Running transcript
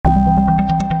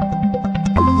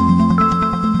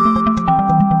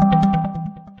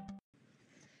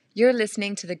You're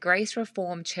listening to the Grace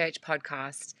Reformed Church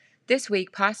podcast. This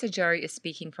week, Pastor Joe is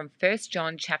speaking from 1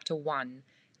 John chapter 1,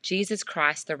 Jesus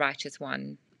Christ, the Righteous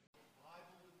One.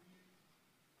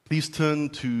 Please turn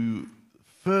to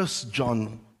 1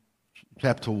 John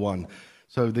chapter 1.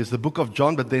 So there's the book of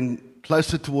John, but then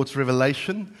closer towards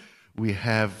Revelation, we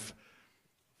have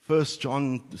 1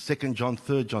 John, 2 John,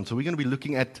 3 John. So we're going to be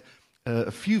looking at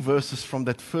a few verses from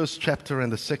that first chapter and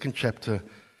the second chapter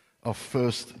of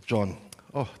 1 John.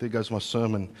 Oh, there goes my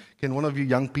sermon. Can one of you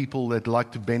young people that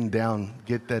like to bend down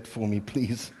get that for me,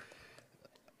 please?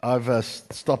 I've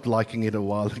stopped liking it a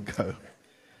while ago.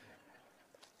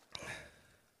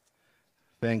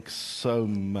 Thanks so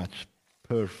much.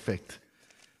 Perfect.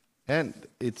 And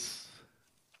here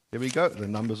we go. The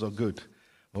numbers are good.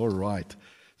 All right.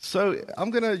 So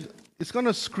it's going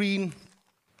to screen.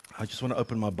 I just want to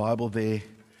open my Bible there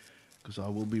because I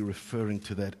will be referring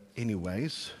to that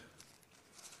anyways.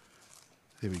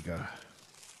 There we go.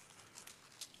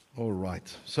 All right.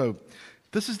 So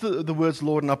this is the words,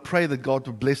 Lord, and I pray that God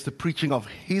would bless the preaching of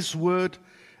His word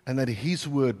and that His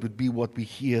word would be what we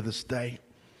hear this day.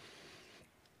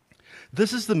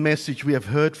 This is the message we have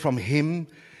heard from Him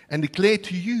and declare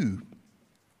to you.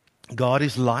 God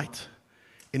is light.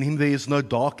 In Him there is no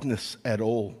darkness at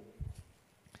all.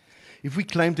 If we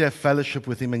claim to have fellowship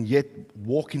with Him and yet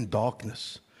walk in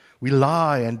darkness, we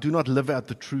lie and do not live out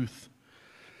the truth.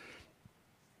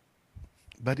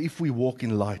 But if we walk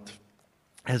in light,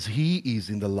 as He is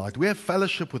in the light, we have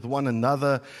fellowship with one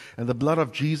another, and the blood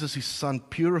of Jesus, His Son,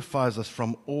 purifies us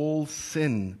from all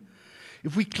sin.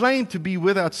 If we claim to be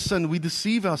without sin, we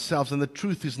deceive ourselves, and the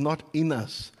truth is not in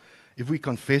us. If we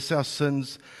confess our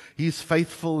sins, He is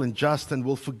faithful and just and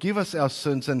will forgive us our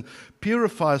sins and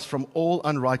purify us from all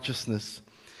unrighteousness.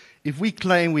 If we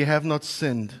claim we have not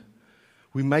sinned,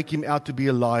 we make Him out to be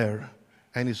a liar,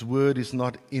 and His word is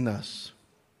not in us.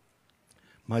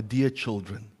 My dear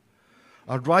children,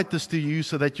 I write this to you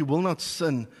so that you will not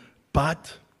sin,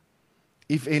 but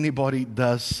if anybody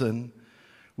does sin,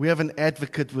 we have an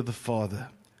advocate with the Father,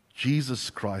 Jesus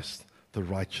Christ, the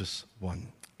righteous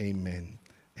one. Amen.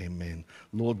 Amen.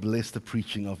 Lord, bless the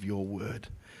preaching of your word.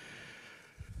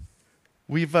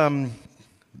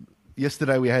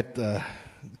 Yesterday we had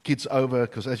kids over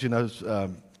because, as you know,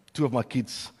 two of my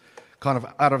kids kind of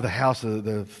out of the house,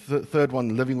 the third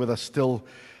one living with us still.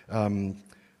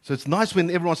 So it's nice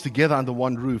when everyone's together under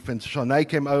one roof. And Shanae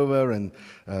came over, and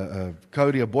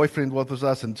Cody, her boyfriend, was with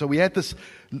us. And so we had this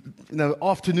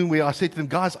afternoon where I said to them,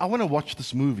 guys, I want to watch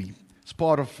this movie. It's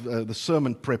part of the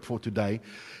sermon prep for today.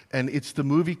 And it's the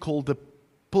movie called The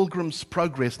Pilgrim's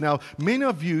Progress. Now, many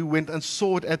of you went and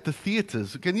saw it at the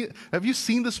theaters. Have you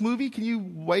seen this movie? Can you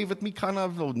wave at me kind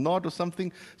of or nod or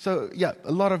something? So, yeah,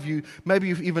 a lot of you, maybe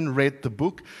you've even read the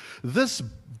book. This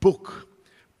book,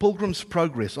 Pilgrim's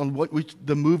Progress, on which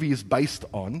the movie is based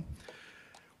on,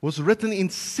 was written in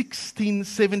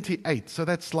 1678, so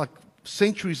that's like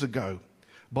centuries ago,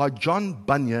 by John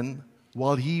Bunyan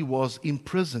while he was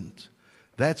imprisoned.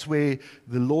 That's where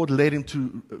the Lord led him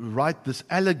to write this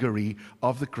allegory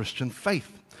of the Christian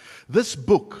faith. This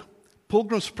book,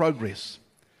 Pilgrim's Progress,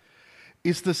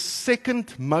 is the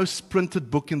second most printed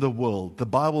book in the world. The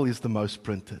Bible is the most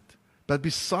printed. But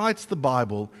besides the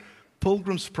Bible,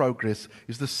 Pilgrim's Progress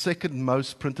is the second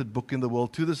most printed book in the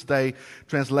world. To this day,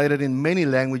 translated in many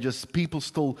languages, people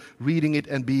still reading it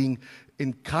and being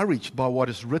encouraged by what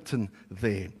is written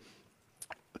there.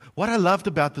 What I loved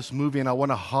about this movie, and I want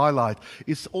to highlight,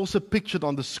 is also pictured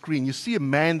on the screen. You see a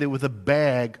man there with a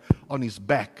bag on his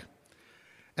back.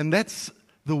 And that's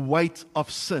the weight of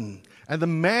sin. And the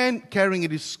man carrying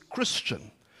it is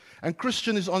Christian. And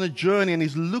Christian is on a journey and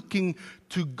is looking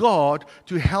to God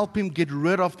to help him get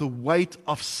rid of the weight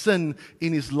of sin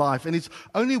in his life. And it's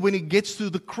only when he gets to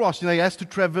the cross, he has to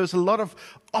traverse a lot of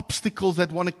obstacles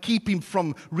that want to keep him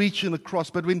from reaching the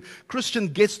cross. But when Christian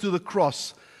gets to the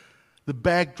cross, the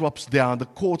bag drops down, the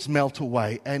cords melt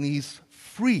away, and he's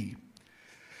free.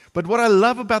 But what I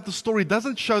love about the story, it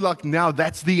doesn't show like now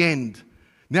that's the end.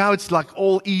 Now it's like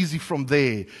all easy from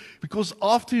there. Because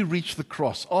after he reached the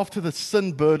cross, after the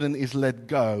sin burden is let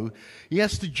go, he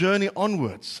has to journey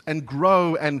onwards and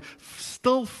grow and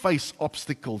still face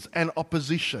obstacles and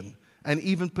opposition and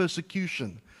even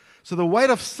persecution. So the weight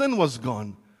of sin was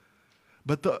gone,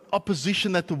 but the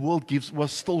opposition that the world gives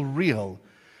was still real.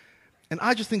 And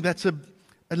I just think that's a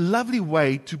lovely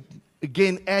way to,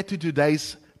 again, add to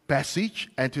today's passage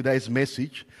and today's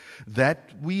message, that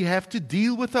we have to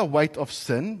deal with our weight of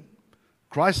sin.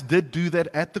 Christ did do that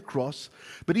at the cross.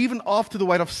 But even after the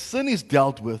weight of sin is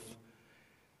dealt with,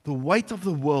 the weight of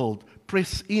the world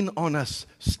press in on us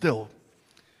still.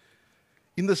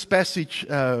 In this passage,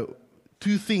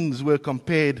 two things were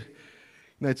compared.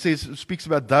 It speaks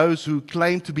about those who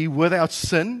claim to be without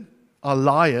sin are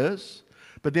liars.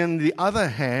 But then on the other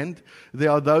hand,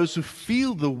 there are those who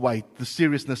feel the weight, the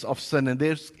seriousness of sin, and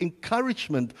there's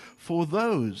encouragement for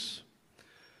those.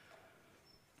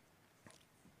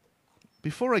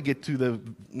 Before I get to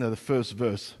the first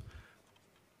verse,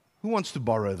 who wants to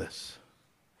borrow this?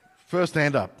 First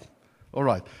hand up. All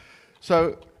right.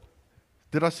 So,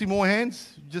 did I see more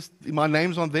hands? Just my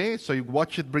name's on there, so you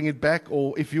watch it, bring it back,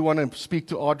 or if you want to speak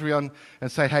to Adrian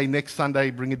and say, hey, next Sunday,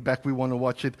 bring it back, we want to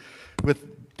watch it,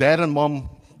 with Dad and Mom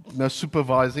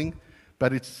supervising,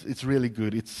 but it's really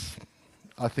good.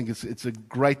 I think it's a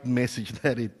great message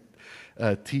that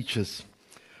it teaches.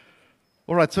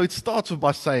 All right, so it starts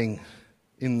by saying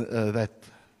in that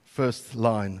first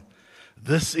line,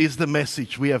 this is the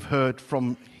message we have heard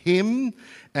from Him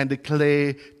and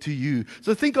declare to you.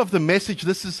 So think of the message.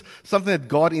 This is something that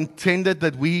God intended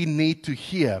that we need to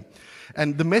hear.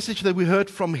 And the message that we heard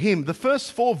from Him, the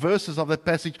first 4 verses of that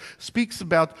passage speaks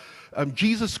about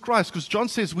Jesus Christ, because John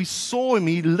says we saw Him,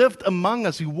 He lived among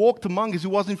us, He walked among us, He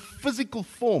was in physical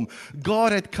form.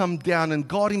 God had come down and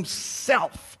God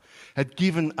Himself had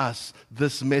given us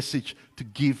this message to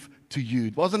give to you.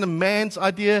 It wasn't a man's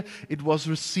idea, it was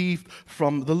received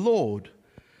from the Lord.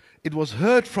 It was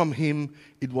heard from Him,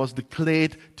 it was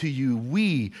declared to you.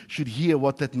 We should hear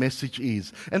what that message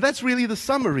is. And that's really the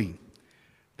summary,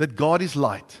 that God is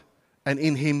light, and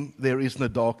in Him there is no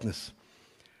darkness.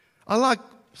 I like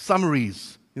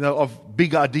summaries, of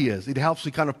big ideas. It helps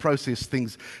me kind of process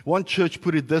things. One church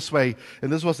put it this way,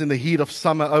 and this was in the heat of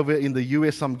summer over in the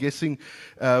US, I'm guessing,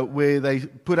 where they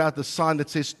put out the sign that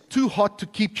says, too hot to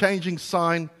keep changing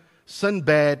sign, sin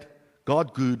bad,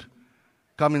 God good,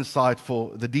 come inside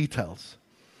for the details.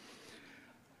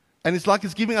 And it's like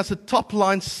it's giving us a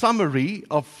top-line summary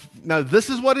of, this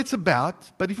is what it's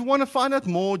about, but if you want to find out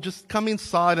more, just come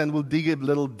inside and we'll dig a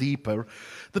little deeper.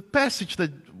 The passage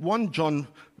that 1 John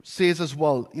says as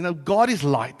well, God is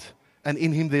light, and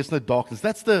in Him there's no darkness.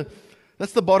 That's the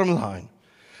bottom line.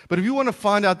 But if you want to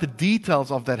find out the details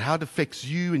of that, how it affects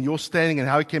you and your standing and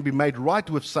how it can be made right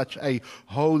with such a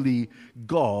holy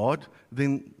God,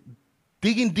 then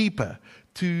dig in deeper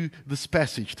to this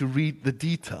passage to read the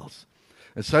details.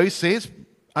 And so he says,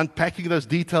 unpacking those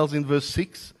details in verse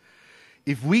 6,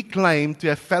 if we claim to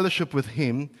have fellowship with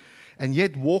Him and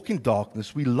yet walk in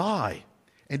darkness, we lie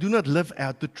and do not live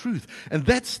out the truth. And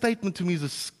that statement to me is a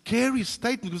scary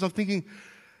statement, because I'm thinking,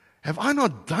 have I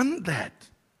not done that?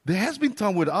 There has been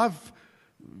time where I've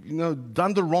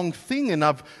done the wrong thing, and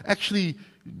I've actually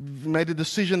made a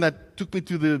decision that took me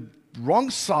to the wrong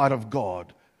side of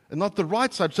God and not the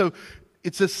right side. So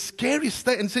it's a scary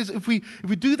statement. It says if we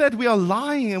do that, we are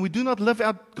lying and we do not live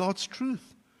out God's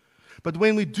truth. But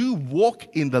when we do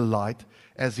walk in the light,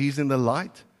 as He's in the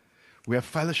light, we have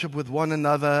fellowship with one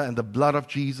another, and the blood of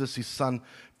Jesus, His Son,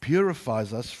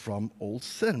 purifies us from all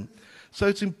sin. So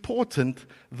it's important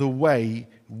the way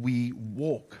we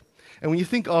walk. And when you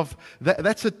think of that,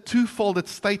 that's a two-folded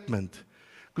statement,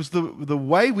 because the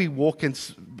way we walk can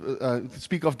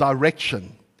speak of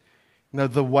direction,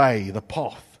 the way, the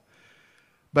path.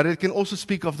 But it can also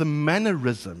speak of the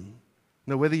mannerism,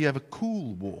 whether you have a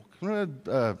cool walk.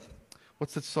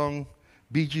 What's that song?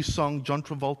 Bee Gees song, John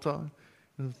Travolta,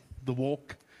 The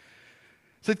Walk.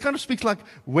 So it kind of speaks like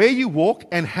where you walk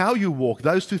and how you walk,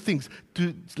 those two things.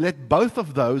 To let both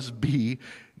of those be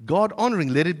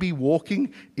God-honoring. Let it be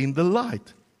walking in the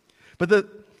light. But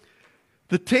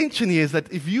the tension here is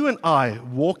that if you and I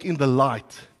walk in the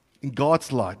light, in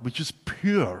God's light, which is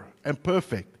pure and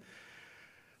perfect,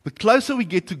 the closer we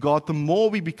get to God, the more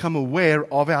we become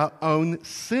aware of our own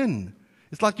sin.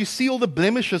 It's like you see all the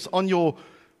blemishes on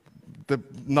the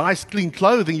nice clean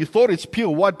clothing. You thought it's pure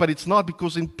white, but it's not,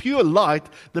 because in pure light,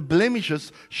 the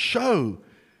blemishes show.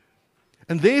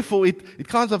 And therefore, it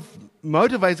kind of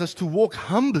motivates us to walk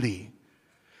humbly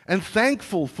and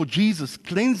thankful for Jesus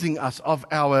cleansing us of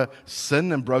our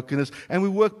sin and brokenness, and we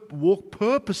walk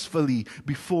purposefully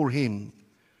before Him.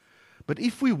 But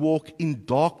if we walk in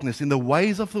darkness, in the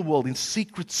ways of the world, in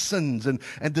secret sins and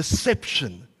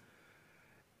deception,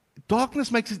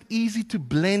 darkness makes it easy to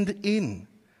blend in.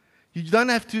 You don't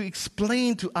have to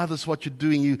explain to others what you're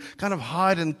doing. You kind of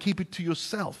hide and keep it to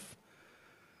yourself.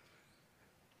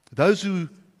 Those who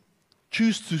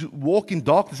choose to walk in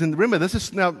darkness, and remember, this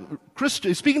is now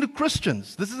Christian, speaking to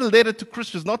Christians. This is a letter to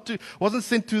Christians, wasn't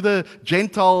sent to the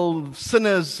Gentile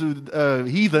sinners,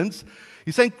 heathens.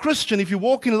 He's saying, Christian, if you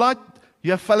walk in light, you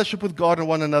have fellowship with God and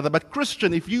one another. But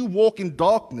Christian, if you walk in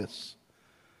darkness,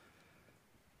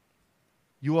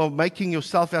 You are making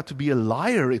yourself out to be a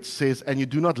liar, it says, and you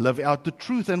do not live out the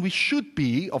truth. And we should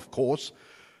be, of course,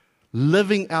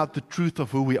 living out the truth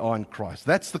of who we are in Christ.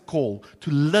 That's the call,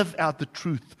 to live out the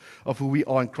truth of who we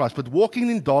are in Christ. But walking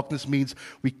in darkness means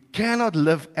we cannot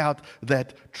live out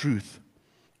that truth.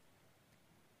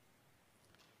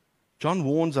 John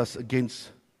warns us against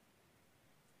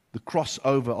the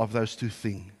crossover of those two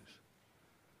things.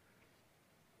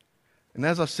 And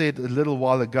as I said a little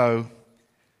while ago,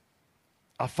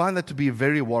 I find that to be a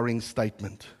very worrying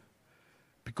statement,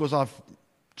 because I've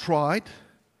tried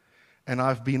and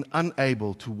I've been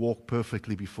unable to walk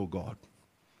perfectly before God.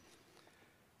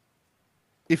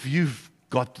 If you've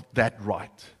got that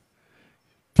right,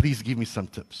 please give me some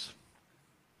tips.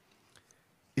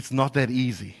 It's not that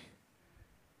easy.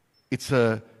 It's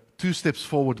a 2 steps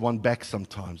forward, 1 back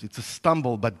sometimes. It's a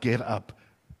stumble, but get up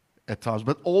at times.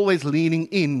 But always leaning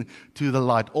in to the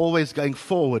light, always going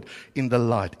forward in the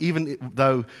light, even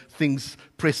though things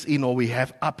press in or we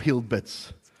have uphill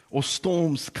bits or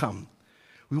storms come.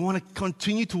 We want to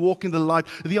continue to walk in the light.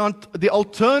 The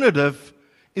alternative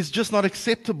is just not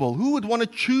acceptable. Who would want to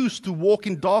choose to walk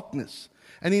in darkness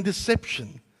and in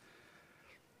deception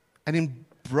and in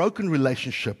broken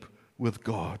relationship with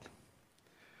God?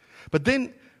 But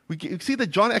then we see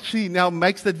that John actually now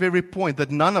makes that very point, that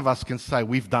none of us can say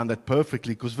we've done that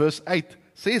perfectly, because verse 8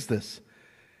 says this: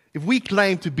 if we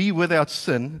claim to be without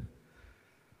sin,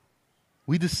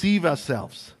 we deceive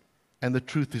ourselves and the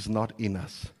truth is not in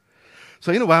us.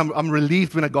 So in a way, I'm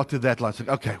relieved when I got to that line. It's like,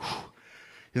 okay,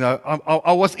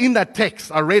 I was in that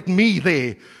text. I read me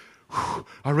there.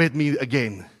 I read me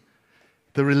again.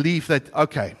 The relief that,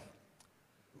 okay,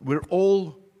 we're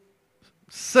all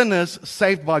sinners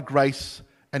saved by grace,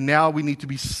 and now we need to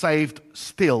be saved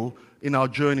still in our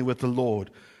journey with the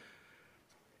Lord.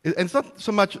 And it's not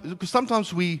so much, because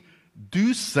sometimes we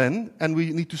do sin and we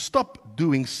need to stop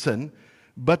doing sin,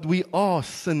 but we are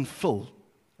sinful,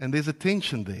 and there's a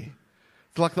tension there.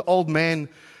 It's like the old man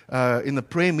in the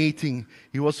prayer meeting.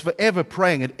 He was forever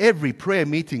praying at every prayer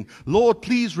meeting, Lord,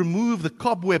 please remove the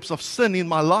cobwebs of sin in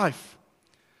my life.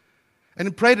 And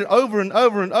he prayed it over and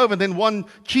over and over. And then one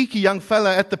cheeky young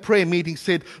fella at the prayer meeting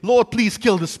said, Lord, please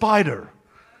kill the spider.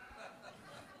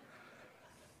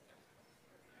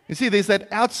 You see, there's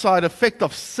that outside effect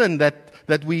of sin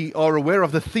that we are aware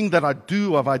of, the thing that I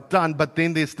do, have I done, but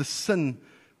then there's the sin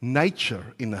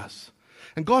nature in us.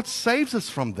 And God saves us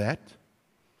from that.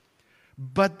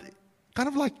 But kind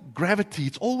of like gravity,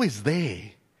 it's always there.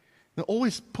 They're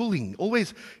always pulling,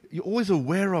 you're always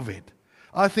aware of it.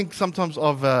 I think sometimes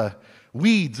of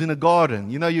weeds in a garden.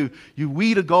 You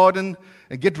weed a garden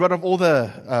and get rid of all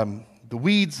the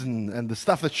weeds and the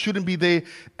stuff that shouldn't be there,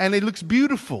 and it looks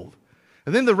beautiful.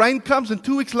 And then the rain comes, and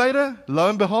 2 weeks later, lo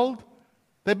and behold,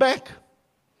 they're back.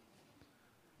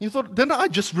 You thought, didn't I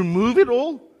just remove it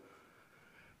all?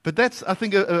 But that's, I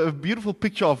think, a beautiful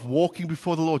picture of walking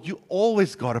before the Lord. You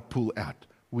always got to pull out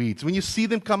weeds. When you see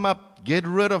them come up, get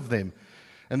rid of them.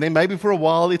 And then maybe for a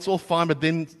while it's all fine, but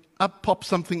then up pops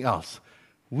something else.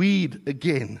 Weed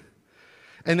again.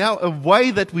 And now a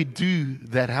way that we do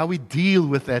that, how we deal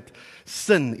with that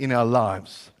sin in our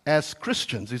lives as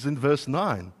Christians, is in verse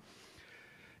 9.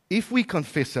 If we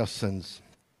confess our sins,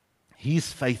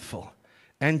 He's faithful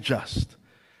and just,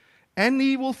 and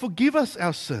He will forgive us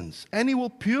our sins, and He will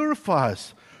purify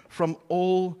us from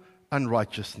all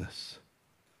unrighteousness.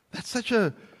 That's such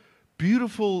a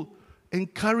beautiful,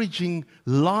 encouraging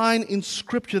line in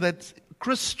Scripture that,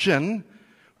 Christian,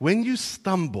 when you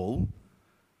stumble,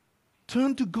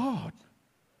 turn to God.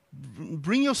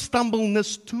 Bring your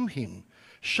stumbleness to Him.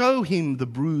 Show Him the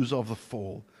bruise of the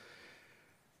fall.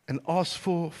 And ask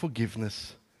for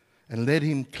forgiveness. And let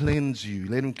Him cleanse you.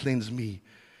 Let Him cleanse me.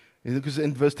 Because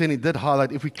in verse 10 it did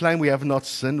highlight, if we claim we have not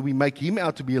sinned, we make Him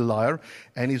out to be a liar,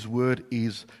 and His word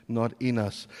is not in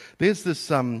us. There's this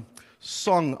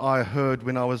song I heard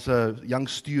when I was a young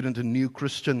student, a new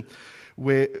Christian,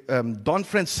 where Don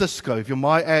Francisco, if you're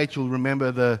my age, you'll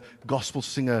remember the gospel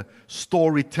singer,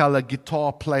 storyteller,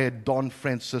 guitar player Don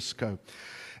Francisco.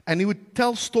 And he would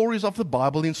tell stories of the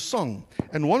Bible in song.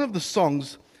 And one of the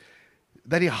songs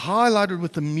that he highlighted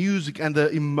with the music and the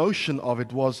emotion of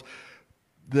it was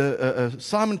the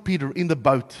Simon Peter in the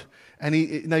boat. And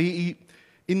he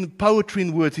in poetry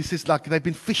and words, he says, like, they've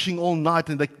been fishing all night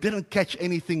and they didn't catch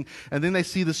anything. And then they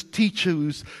see this teacher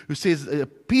who says,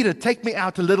 Peter, take me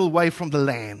out a little way from the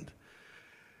land.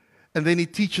 And then he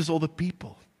teaches all the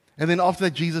people. And then after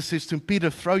that, Jesus says to him, Peter,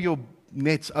 throw your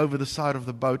nets over the side of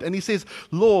the boat. And he says,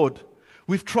 Lord,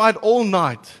 we've tried all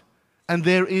night and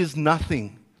there is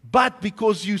nothing. But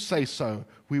because you say so,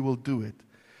 we will do it.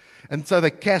 And so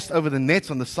they cast over the nets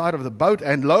on the side of the boat,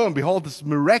 and lo and behold, this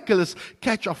miraculous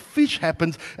catch of fish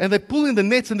happens, and they pull in the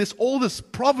nets, and there's all this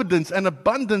providence and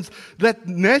abundance that,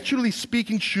 naturally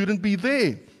speaking, shouldn't be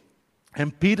there.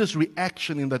 And Peter's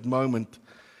reaction in that moment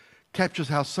captures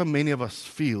how so many of us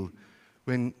feel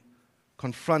when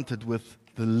confronted with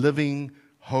the living,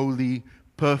 holy,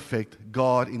 perfect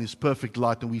God in His perfect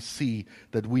light, and we see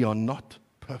that we are not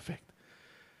perfect.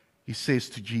 He says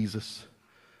to Jesus,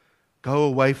 "Go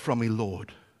away from me,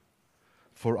 Lord,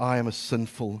 for I am a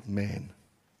sinful man."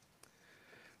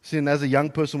 See, and as a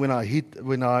young person, when I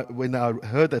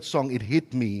heard that song, it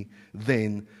hit me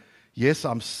then. Yes,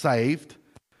 I'm saved,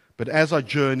 but as I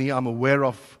journey, I'm aware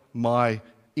of my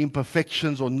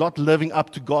imperfections or not living up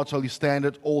to God's holy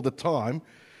standard all the time,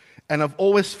 and I've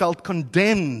always felt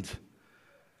condemned.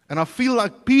 And I feel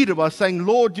like Peter by saying,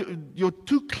 "Lord, you're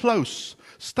too close.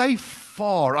 Stay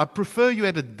far. I prefer you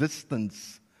at a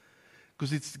distance."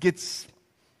 Because it gets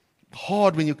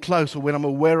hard when you're close, or when I'm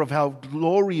aware of how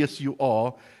glorious you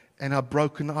are and how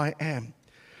broken I am.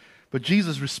 But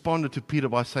Jesus responded to Peter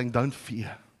by saying, "Don't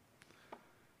fear.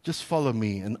 Just follow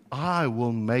me, and I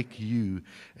will make you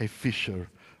a fisher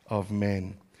of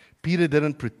men." Peter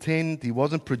didn't pretend. He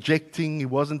wasn't projecting. He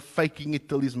wasn't faking it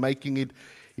till he's making it.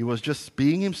 He was just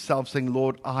being himself, saying,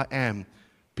 "Lord, I am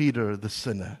Peter the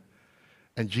sinner."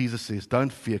 And Jesus says,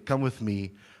 "Don't fear. Come with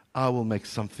me. I will make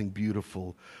something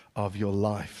beautiful of your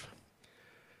life."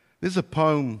 There's a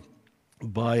poem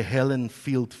by Helen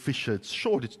Field Fisher. It's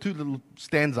short. It's 2 little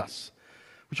stanzas,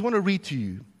 which I want to read to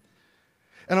you.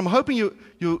 And I'm hoping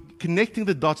you're connecting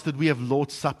the dots that we have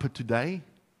Lord's Supper today.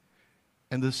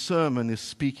 And the sermon is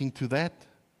speaking to that.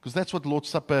 Because that's what Lord's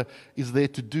Supper is there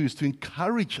to do, is to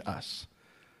encourage us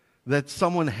that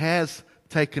someone has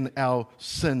taken our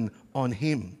sin on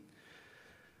Him.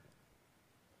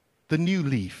 The New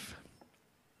Leaf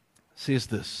says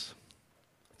this.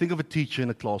 Think of a teacher in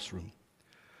a classroom.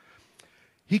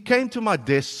 "He came to my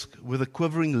desk with a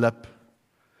quivering lip.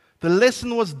 The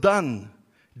lesson was done.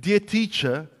 Dear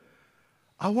teacher,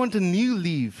 I want a new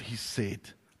leaf, he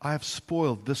said. I have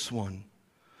spoiled this one.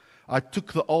 I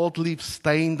took the old leaf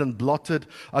stained and blotted.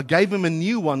 I gave him a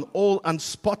new one, all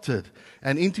unspotted,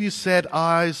 and into his sad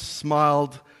eyes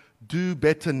smiled, do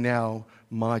better now,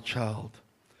 my child.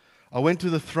 I went to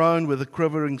the throne with a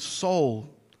quivering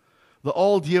soul. The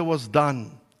old year was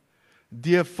done.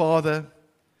 Dear Father,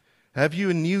 have you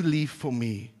a new leaf for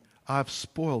me? I have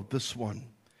spoiled this one.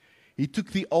 He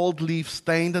took the old leaf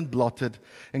stained and blotted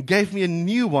and gave me a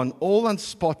new one, all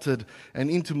unspotted, and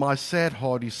into my sad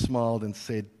heart he smiled and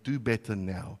said, do better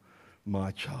now,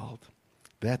 my child."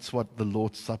 That's what the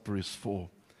Lord's Supper is for.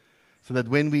 So that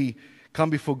when we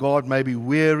come before God, maybe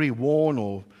weary, worn,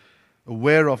 or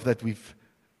aware of that we've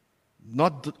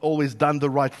not always done the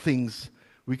right things,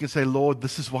 we can say, Lord,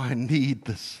 this is why I need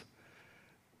this.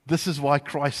 This is why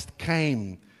Christ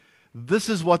came. This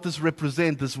is what this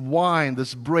represents, this wine,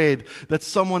 this bread, that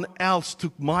someone else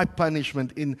took my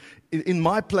punishment in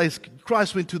my place.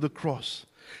 Christ went to the cross.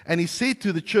 And he said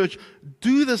to the church,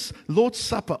 do this Lord's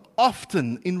Supper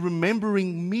often in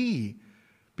remembering me,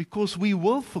 because we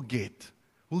will forget.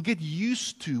 We'll get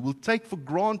used to, we'll take for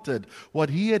granted what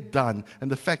he had done and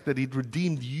the fact that he'd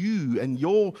redeemed you and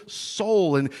your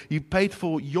soul and he paid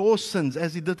for your sins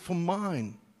as he did for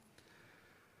mine.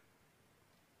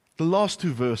 The last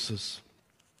two verses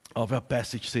of our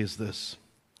passage says this.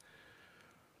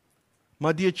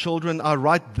 My dear children, I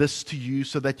write this to you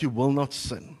so that you will not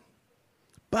sin.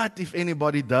 But if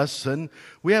anybody does sin,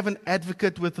 we have an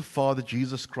advocate with the Father,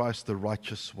 Jesus Christ, the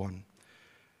righteous one.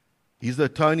 He's the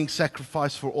atoning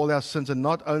sacrifice for all our sins, and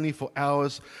not only for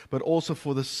ours, but also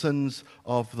for the sins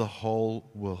of the whole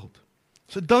world.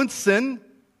 So don't sin,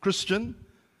 Christian.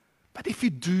 But if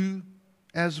you do,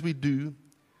 as we do,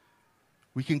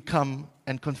 we can come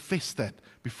and confess that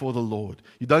before the Lord.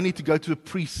 You don't need to go to a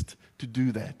priest to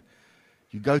do that.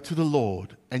 You go to the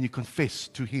Lord and you confess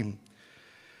to Him.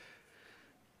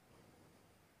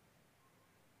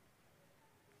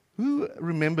 Who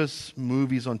remembers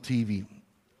movies on TV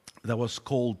that was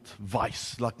called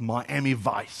Vice, like Miami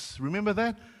Vice? Remember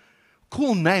that?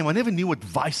 Cool name. I never knew what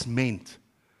Vice meant.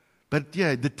 But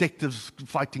yeah, detectives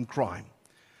fighting crime.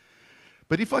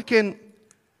 But if I can,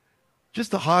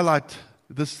 just to highlight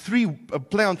this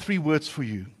play on three words for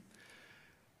you.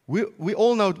 We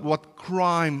all know what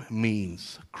crime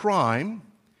means. Crime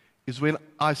is when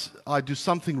I do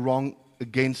something wrong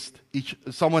against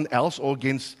someone else or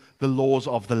against the laws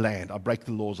of the land. I break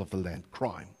the laws of the land.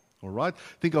 Crime. All right?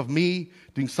 Think of me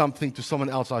doing something to someone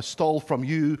else. I stole from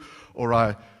you, or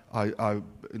I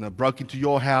broke into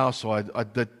your house, or I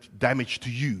did damage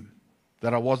to you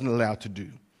that I wasn't allowed to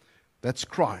do. That's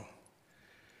crime.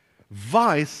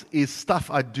 Vice is stuff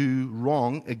I do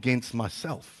wrong against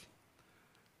myself.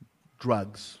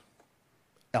 Drugs,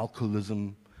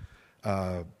 alcoholism,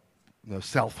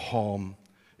 self-harm,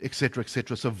 etc.,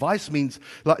 etc. So vice means,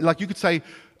 like you could say,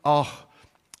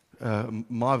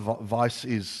 my vice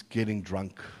is getting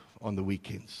drunk on the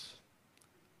weekends.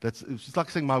 It's like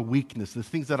saying my weakness, the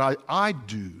things that I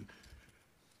do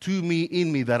to me,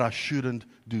 in me, that I shouldn't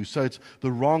do. So it's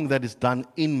the wrong that is done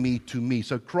in me to me.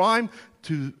 So crime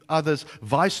to others,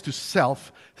 vice to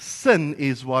self, sin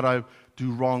is what I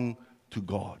do wrong to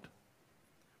God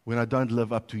when I don't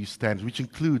live up to His standards, which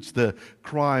includes the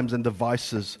crimes and the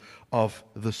vices of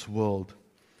this world.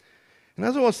 And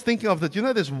as I was thinking of that,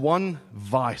 there's one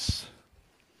vice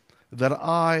that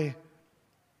I,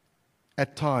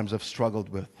 at times, have struggled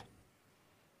with.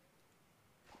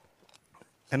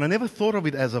 And I never thought of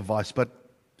it as a vice, but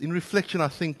in reflection, I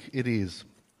think it is.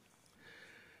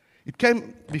 It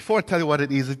came, before I tell you what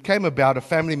it is, it came about, a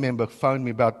family member phoned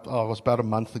me it was about a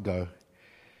month ago,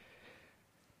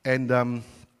 and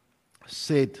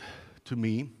said to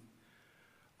me,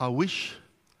 I wish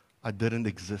I didn't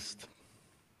exist.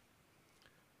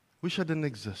 Wish I didn't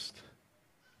exist.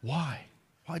 Why?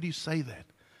 Why do you say that?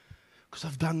 Because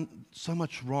I've done so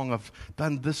much wrong. I've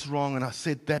done this wrong, and I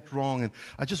said that wrong, and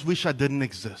I just wish I didn't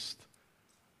exist.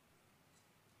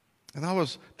 And I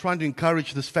was trying to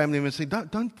encourage this family member and say,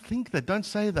 don't think that, don't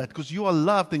say that, because you are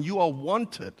loved and you are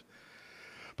wanted.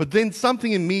 But then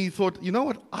something in me thought, you know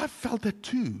what, I felt that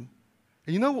too.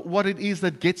 And you know what it is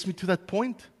that gets me to that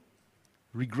point?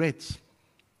 Regrets.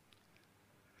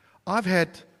 I'm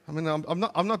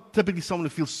not typically someone who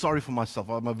feels sorry for myself.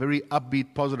 I'm a very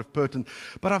upbeat, positive person.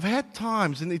 But I've had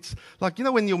times, and it's like,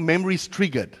 when your memory's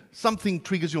triggered. Something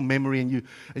triggers your memory, and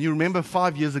you remember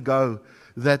 5 years ago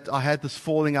that I had this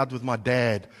falling out with my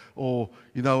dad. Or,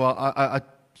 I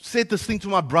said this thing to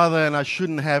my brother and I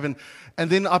shouldn't have. And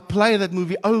then I play that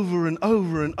movie over and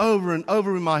over and over and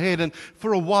over in my head. And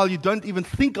for a while, you don't even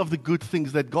think of the good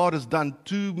things that God has done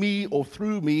to me or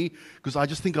through me, because I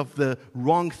just think of the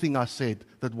wrong thing I said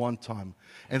that one time.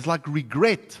 And it's like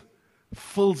regret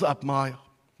fills up my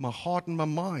heart and my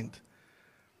mind.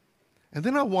 And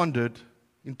then I wondered,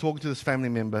 in talking to this family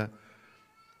member,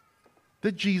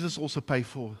 did Jesus also pay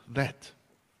for that?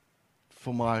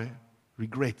 For my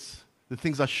regrets? The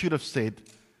things I should have said,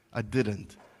 I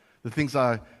didn't. The things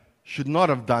I should not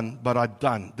have done, but I've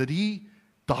done. Did He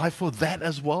die for that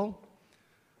as well?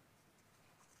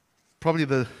 Probably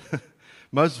the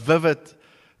most vivid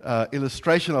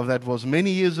illustration of that was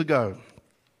many years ago,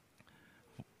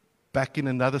 back in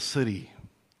another city.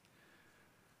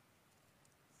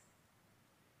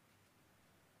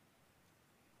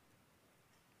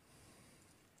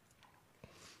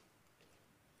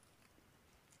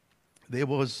 There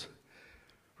was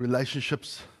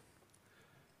relationships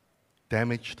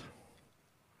damaged.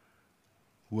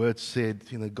 Words said,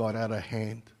 got out of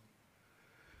hand.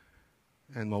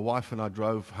 And my wife and I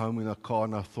drove home in a car,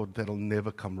 and I thought that'll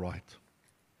never come right.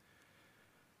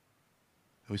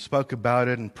 We spoke about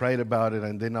it and prayed about it,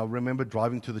 and then I remember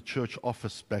driving to the church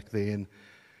office back there,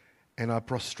 and I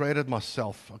prostrated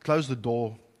myself. I closed the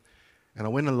door, and I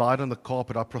went and lied on the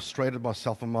carpet. I prostrated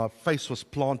myself, and my face was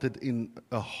planted in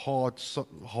a hard,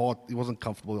 it wasn't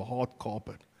comfortable, a hard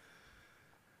carpet.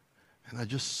 And I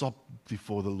just sobbed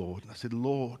before the Lord. And I said,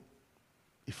 Lord,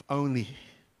 if only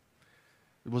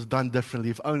it was done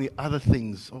differently, if only other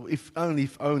things, or if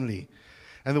only.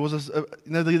 And there was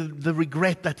the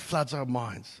regret that floods our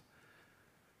minds.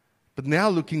 But now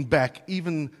looking back,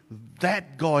 even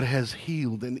that God has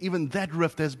healed, and even that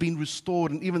rift has been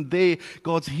restored, and even there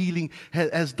God's healing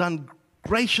has done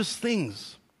gracious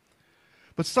things.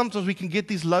 But sometimes we can get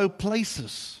these low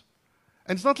places.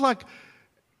 And it's not like,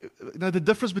 the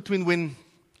difference between when,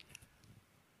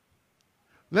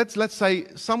 let's say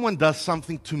someone does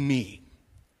something to me,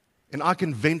 and I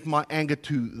can vent my anger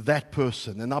to that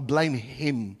person, and I blame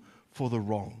him for the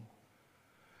wrong.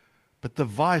 But the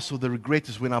vice or the regret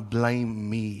is when I blame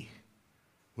me.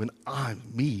 When I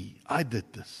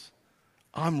did this.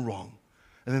 I'm wrong.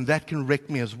 And then that can wreck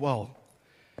me as well.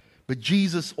 But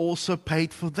Jesus also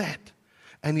paid for that.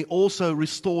 And He also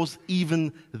restores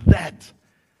even that.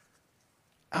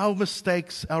 Our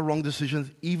mistakes, our wrong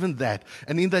decisions, even that.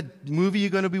 And in that movie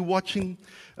you're going to be watching,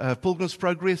 Pilgrim's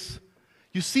Progress,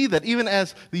 you see that even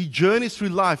as the journey through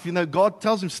life, God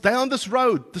tells him, stay on this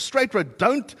road, the straight road,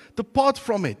 don't depart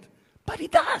from it. But he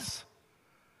does.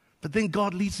 But then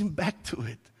God leads him back to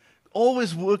it.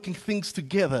 Always working things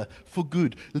together for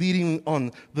good, leading him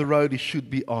on the road he should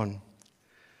be on.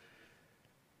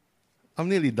 I'm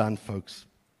nearly done, folks.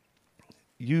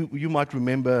 You might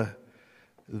remember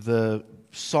the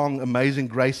song Amazing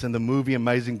Grace and the movie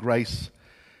Amazing Grace.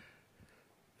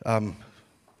 10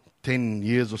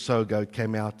 years or so ago it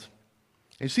came out.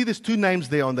 And you see there's two names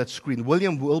there on that screen.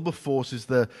 William Wilberforce is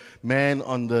the man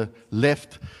on the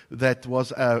left that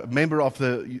was a member of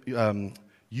the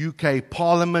UK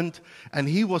Parliament, and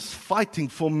he was fighting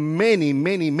for many,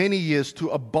 many, many years to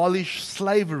abolish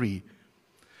slavery.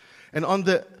 And on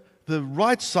the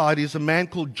right side is a man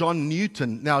called John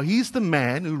Newton. Now, he's the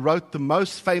man who wrote the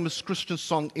most famous Christian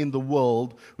song in the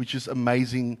world, which is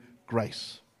Amazing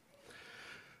Grace.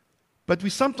 But we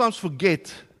sometimes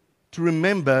forget to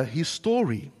remember his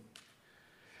story.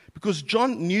 Because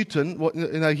John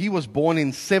Newton, he was born in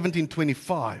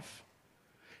 1725.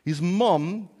 His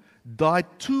mom died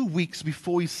 2 weeks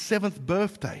before his 7th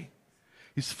birthday.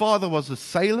 His father was a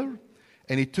sailor,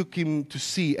 and he took him to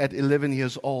sea at 11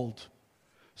 years old.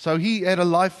 So he had a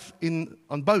life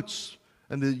on boats.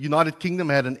 And the United Kingdom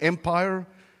had an empire,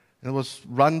 and it was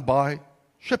run by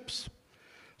ships.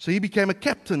 So he became a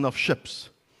captain of ships.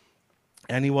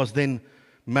 And he was then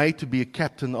made to be a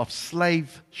captain of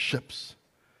slave ships.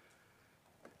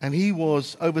 And he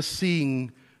was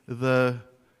overseeing the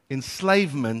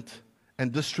enslavement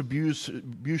and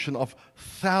distribution of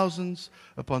thousands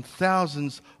upon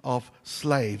thousands of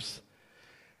slaves.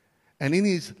 And in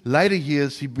his later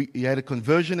years, he had a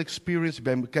conversion experience, he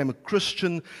became a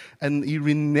Christian, and he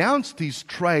renounced his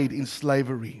trade in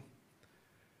slavery.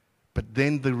 But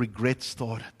then the regret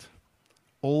started.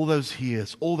 All those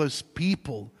years, all those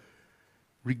people,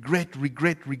 regret.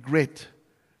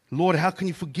 Lord, how can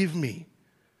you forgive me?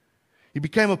 He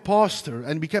became a pastor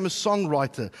and became a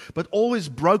songwriter, but always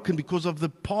broken because of the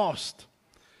past.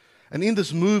 And in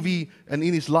this movie and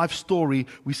in his life story,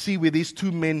 we see where these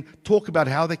two men talk about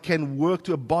how they can work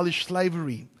to abolish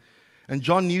slavery. And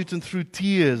John Newton, through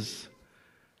tears,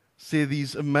 said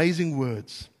these amazing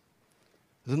words.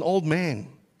 As an old man,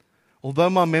 although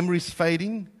my memory is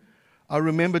fading, I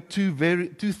remember two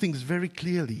things very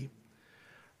clearly.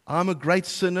 I'm a great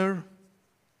sinner.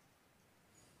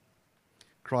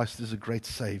 Christ is a great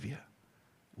Savior.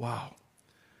 Wow.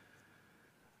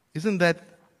 Isn't that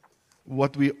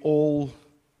what we all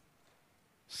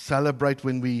celebrate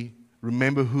when we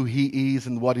remember who He is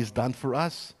and what He's done for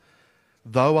us?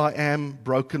 Though I am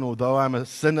broken, or though I'm a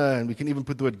sinner, and we can even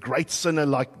put the word great sinner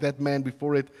like that man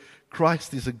before it,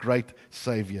 Christ is a great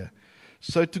Savior.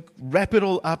 So to wrap it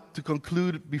all up, to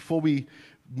conclude before we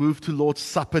move to Lord's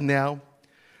Supper now,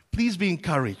 please be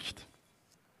encouraged.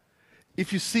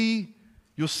 If you see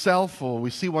yourself or we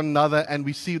see one another and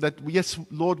we see that, yes,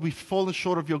 Lord, we've fallen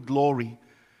short of your glory,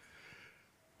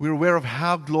 we're aware of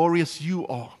how glorious you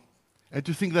are. And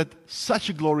to think that such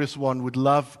a glorious one would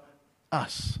love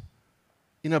us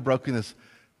in our brokenness,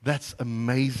 that's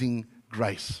amazing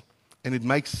grace. And it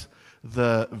makes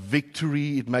the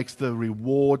victory, it makes the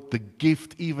reward, the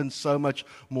gift even so much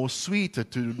more sweeter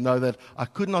to know that I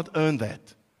could not earn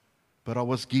that, but I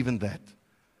was given that.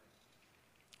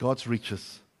 God's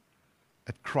riches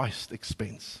at Christ's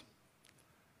expense.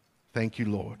 Thank you,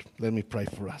 Lord. Let me pray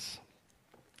for us.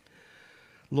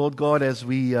 Lord God, as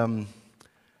we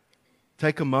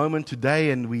take a moment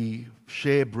today and we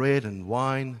share bread and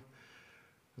wine,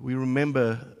 we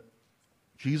remember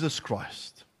Jesus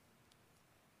Christ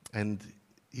and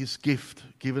His gift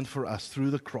given for us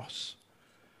through the cross.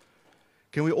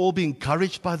 Can we all be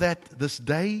encouraged by that this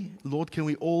day? Lord, can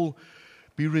we all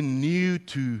be renewed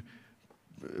to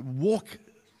walk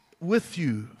with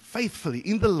you faithfully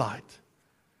in the light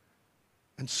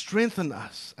and strengthen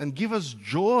us and give us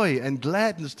joy and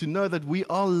gladness to know that we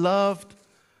are loved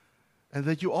and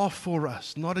that you are for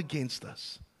us, not against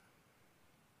us.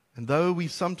 And though we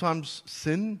sometimes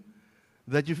sin,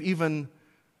 that you've even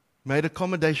made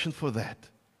accommodation for that,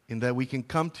 in that we can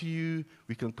come to you,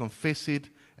 we can confess it,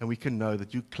 and we can know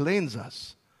that you cleanse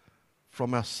us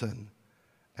from our sin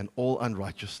and all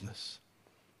unrighteousness.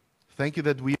 Thank you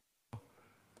that we are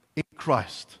in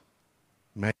Christ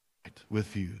made right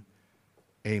with you.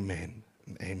 Amen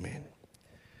and amen.